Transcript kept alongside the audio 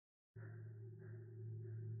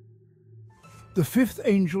The fifth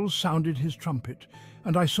angel sounded his trumpet,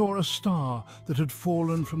 and I saw a star that had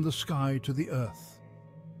fallen from the sky to the earth.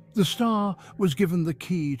 The star was given the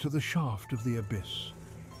key to the shaft of the abyss.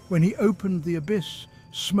 When he opened the abyss,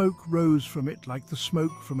 smoke rose from it like the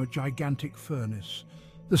smoke from a gigantic furnace.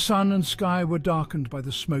 The sun and sky were darkened by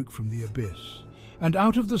the smoke from the abyss. And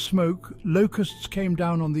out of the smoke, locusts came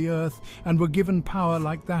down on the earth and were given power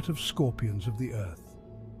like that of scorpions of the earth.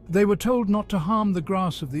 They were told not to harm the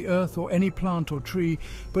grass of the earth or any plant or tree,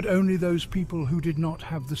 but only those people who did not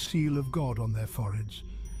have the seal of God on their foreheads.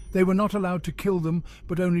 They were not allowed to kill them,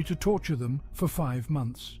 but only to torture them for 5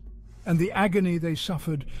 months. And the agony they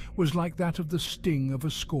suffered was like that of the sting of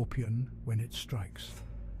a scorpion when it strikes.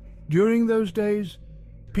 During those days,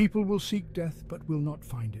 people will seek death but will not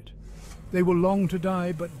find it. They will long to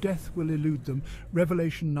die, but death will elude them.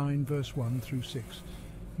 Revelation 9, verse 1 through 6.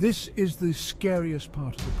 This is the scariest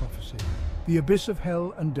part of the prophecy. The abyss of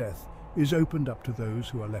hell and death is opened up to those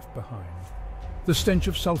who are left behind. The stench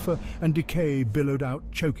of sulfur and decay billowed out,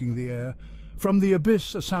 choking the air. From the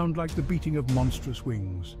abyss, a sound like the beating of monstrous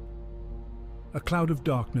wings. A cloud of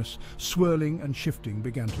darkness, swirling and shifting,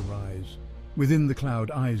 began to rise. Within the cloud,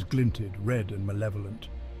 eyes glinted, red and malevolent.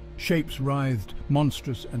 Shapes writhed,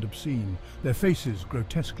 monstrous and obscene. Their faces,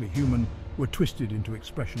 grotesquely human, were twisted into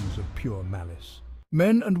expressions of pure malice.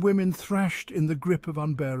 Men and women thrashed in the grip of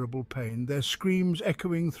unbearable pain, their screams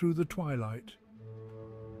echoing through the twilight.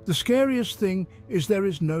 The scariest thing is there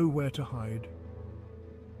is nowhere to hide.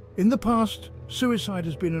 In the past, suicide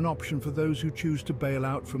has been an option for those who choose to bail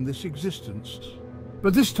out from this existence.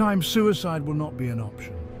 But this time, suicide will not be an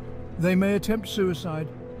option. They may attempt suicide,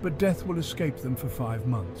 but death will escape them for 5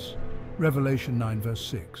 months. Revelation 9, verse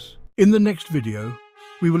 6. In the next video,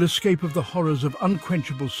 we will escape of the horrors of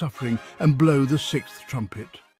unquenchable suffering and blow the 6th trumpet.